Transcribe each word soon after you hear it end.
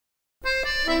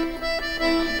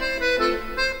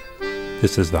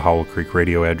This is the Howell Creek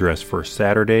radio address for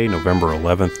Saturday, November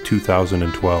 11th,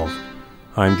 2012.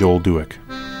 I'm Joel Duick.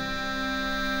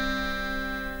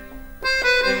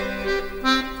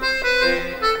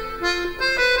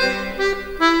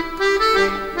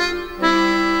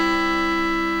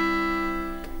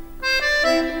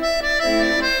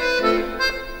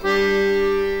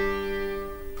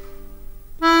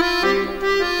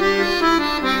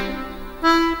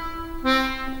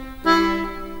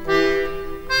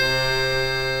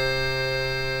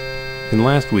 In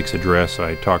last week's address,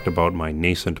 I talked about my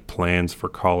nascent plans for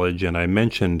college, and I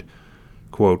mentioned,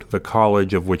 quote, the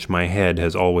college of which my head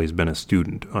has always been a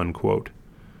student, unquote.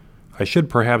 I should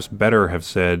perhaps better have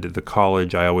said the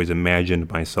college I always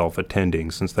imagined myself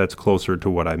attending, since that's closer to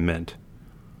what I meant.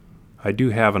 I do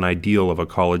have an ideal of a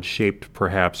college shaped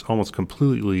perhaps almost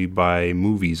completely by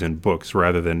movies and books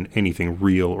rather than anything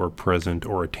real or present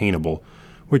or attainable,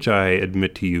 which I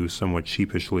admit to you somewhat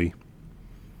sheepishly.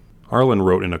 Arlen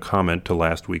wrote in a comment to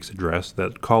last week's address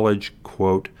that college,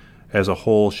 quote, as a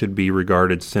whole should be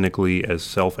regarded cynically as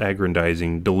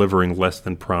self-aggrandizing, delivering less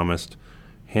than promised,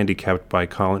 handicapped by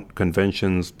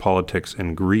conventions, politics,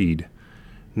 and greed.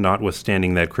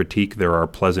 Notwithstanding that critique, there are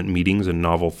pleasant meetings and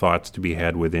novel thoughts to be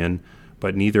had within,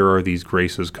 but neither are these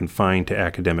graces confined to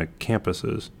academic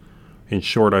campuses. In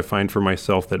short, I find for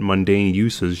myself that mundane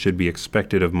uses should be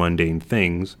expected of mundane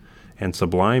things, and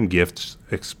sublime gifts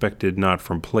expected not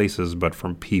from places but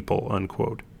from people,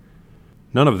 unquote.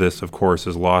 None of this, of course,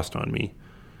 is lost on me,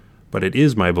 but it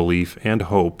is my belief and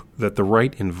hope that the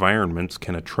right environments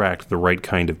can attract the right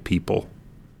kind of people.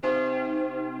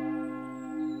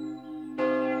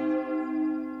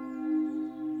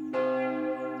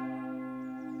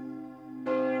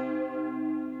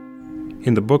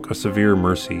 In the book A Severe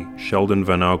Mercy, Sheldon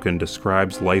Vanauken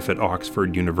describes life at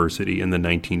Oxford University in the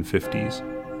 1950s.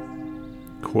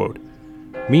 Quote,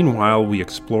 meanwhile, we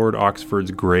explored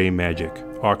Oxford's grey magic,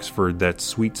 Oxford, that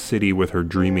sweet city with her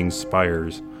dreaming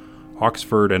spires,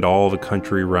 Oxford and all the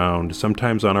country round,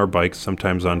 sometimes on our bikes,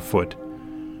 sometimes on foot.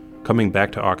 Coming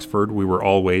back to Oxford, we were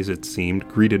always, it seemed,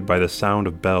 greeted by the sound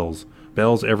of bells,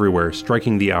 bells everywhere,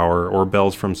 striking the hour, or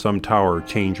bells from some tower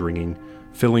change-ringing,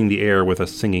 filling the air with a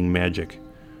singing magic.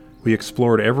 We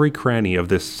explored every cranny of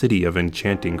this city of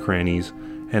enchanting crannies,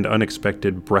 and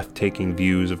unexpected, breathtaking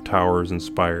views of towers and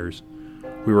spires.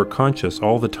 We were conscious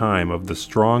all the time of the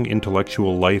strong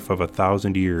intellectual life of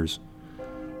 1,000 years.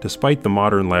 Despite the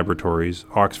modern laboratories,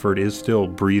 Oxford is still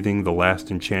breathing the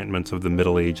last enchantments of the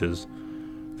Middle Ages.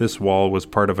 This wall was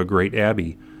part of a great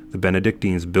abbey. The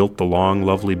Benedictines built the long,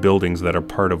 lovely buildings that are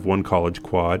part of one college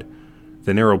quad.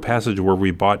 The narrow passage where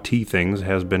we bought tea things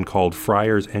has been called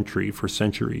Friar's Entry for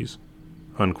centuries,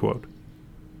 unquote.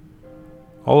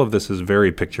 All of this is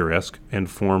very picturesque and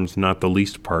forms not the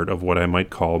least part of what I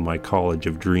might call my college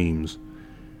of dreams.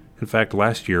 In fact,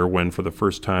 last year, when for the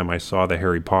first time I saw the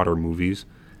Harry Potter movies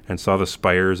and saw the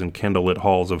spires and candlelit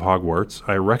halls of Hogwarts,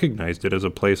 I recognized it as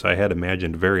a place I had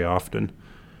imagined very often.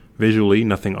 Visually,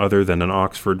 nothing other than an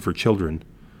Oxford for children.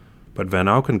 But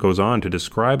Vanauken goes on to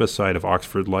describe a side of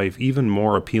Oxford life even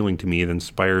more appealing to me than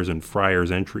spires and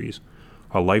friars' entries,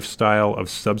 a lifestyle of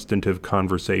substantive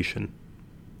conversation.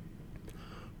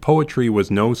 Poetry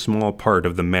was no small part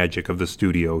of the magic of the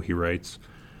studio, he writes.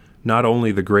 Not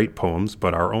only the great poems,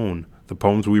 but our own, the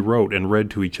poems we wrote and read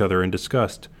to each other and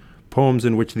discussed, poems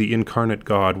in which the incarnate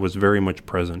God was very much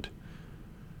present.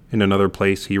 In another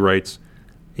place he writes,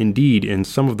 indeed, in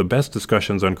some of the best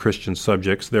discussions on Christian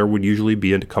subjects, there would usually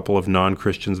be a couple of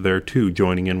non-Christians there too,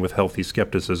 joining in with healthy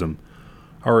skepticism.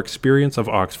 Our experience of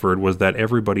Oxford was that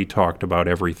everybody talked about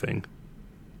everything.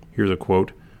 Here's a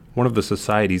quote. One of the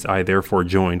societies I therefore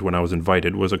joined when I was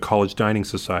invited was a college dining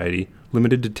society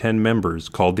limited to 10 members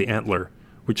called the Antler,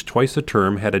 which twice a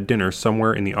term had a dinner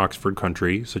somewhere in the Oxford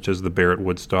country, such as the Barrett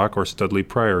Woodstock or Studley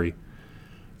Priory.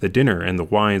 The dinner and the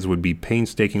wines would be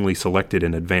painstakingly selected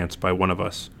in advance by one of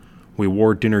us. We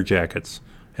wore dinner jackets,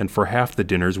 and for half the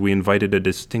dinners we invited a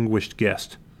distinguished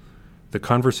guest. The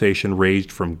conversation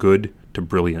ranged from good to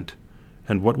brilliant,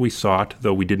 and what we sought,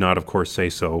 though we did not of course say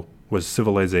so, was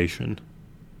civilization.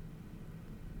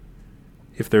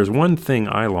 If there's one thing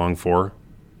I long for,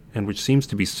 and which seems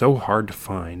to be so hard to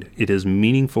find, it is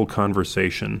meaningful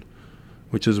conversation,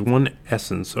 which is one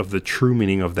essence of the true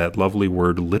meaning of that lovely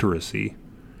word literacy.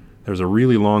 There's a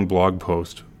really long blog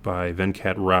post by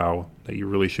Venkat Rao that you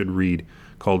really should read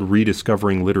called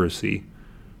Rediscovering Literacy,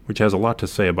 which has a lot to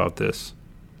say about this.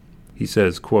 He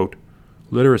says, quote,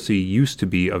 literacy used to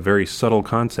be a very subtle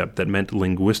concept that meant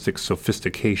linguistic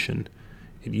sophistication.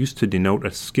 It used to denote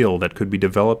a skill that could be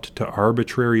developed to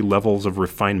arbitrary levels of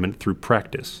refinement through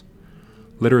practice.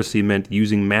 Literacy meant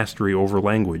using mastery over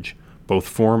language, both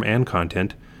form and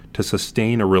content, to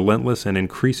sustain a relentless and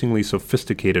increasingly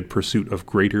sophisticated pursuit of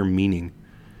greater meaning.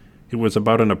 It was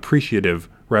about an appreciative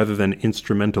rather than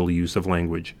instrumental use of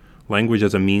language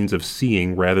as a means of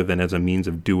seeing rather than as a means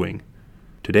of doing.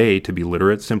 Today, to be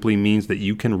literate simply means that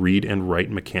you can read and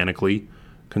write mechanically,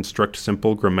 construct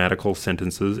simple grammatical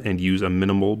sentences, and use a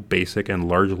minimal, basic, and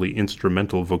largely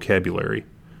instrumental vocabulary.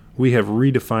 We have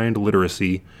redefined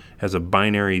literacy as a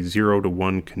binary 0 to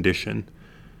 1 condition,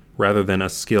 rather than a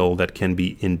skill that can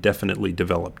be indefinitely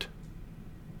developed.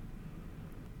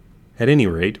 At any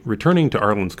rate, returning to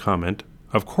Arlen's comment,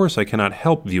 of course I cannot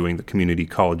help viewing the community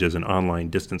colleges and online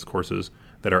distance courses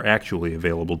that are actually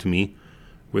available to me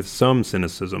with some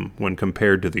cynicism when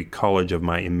compared to the college of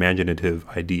my imaginative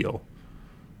ideal.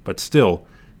 But still,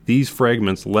 these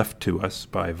fragments left to us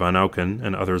by Van Auken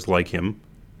and others like him,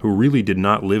 who really did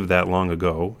not live that long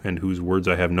ago and whose words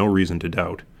I have no reason to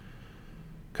doubt,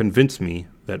 convince me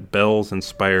that bells and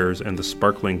spires and the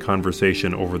sparkling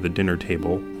conversation over the dinner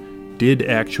table did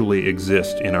actually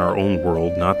exist in our own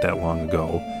world not that long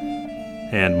ago,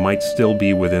 and might still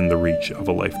be within the reach of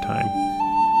a lifetime.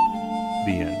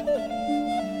 The end.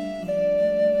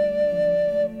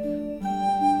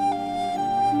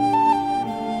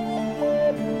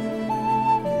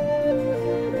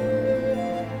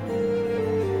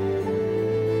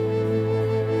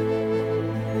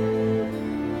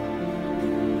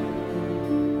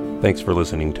 Thanks for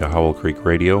listening to Howell Creek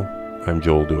Radio. I'm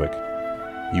Joel Dueck.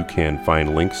 You can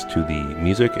find links to the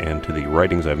music and to the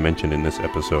writings I've mentioned in this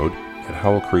episode at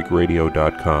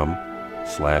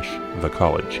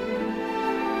howellcreekradio.com/thecollege.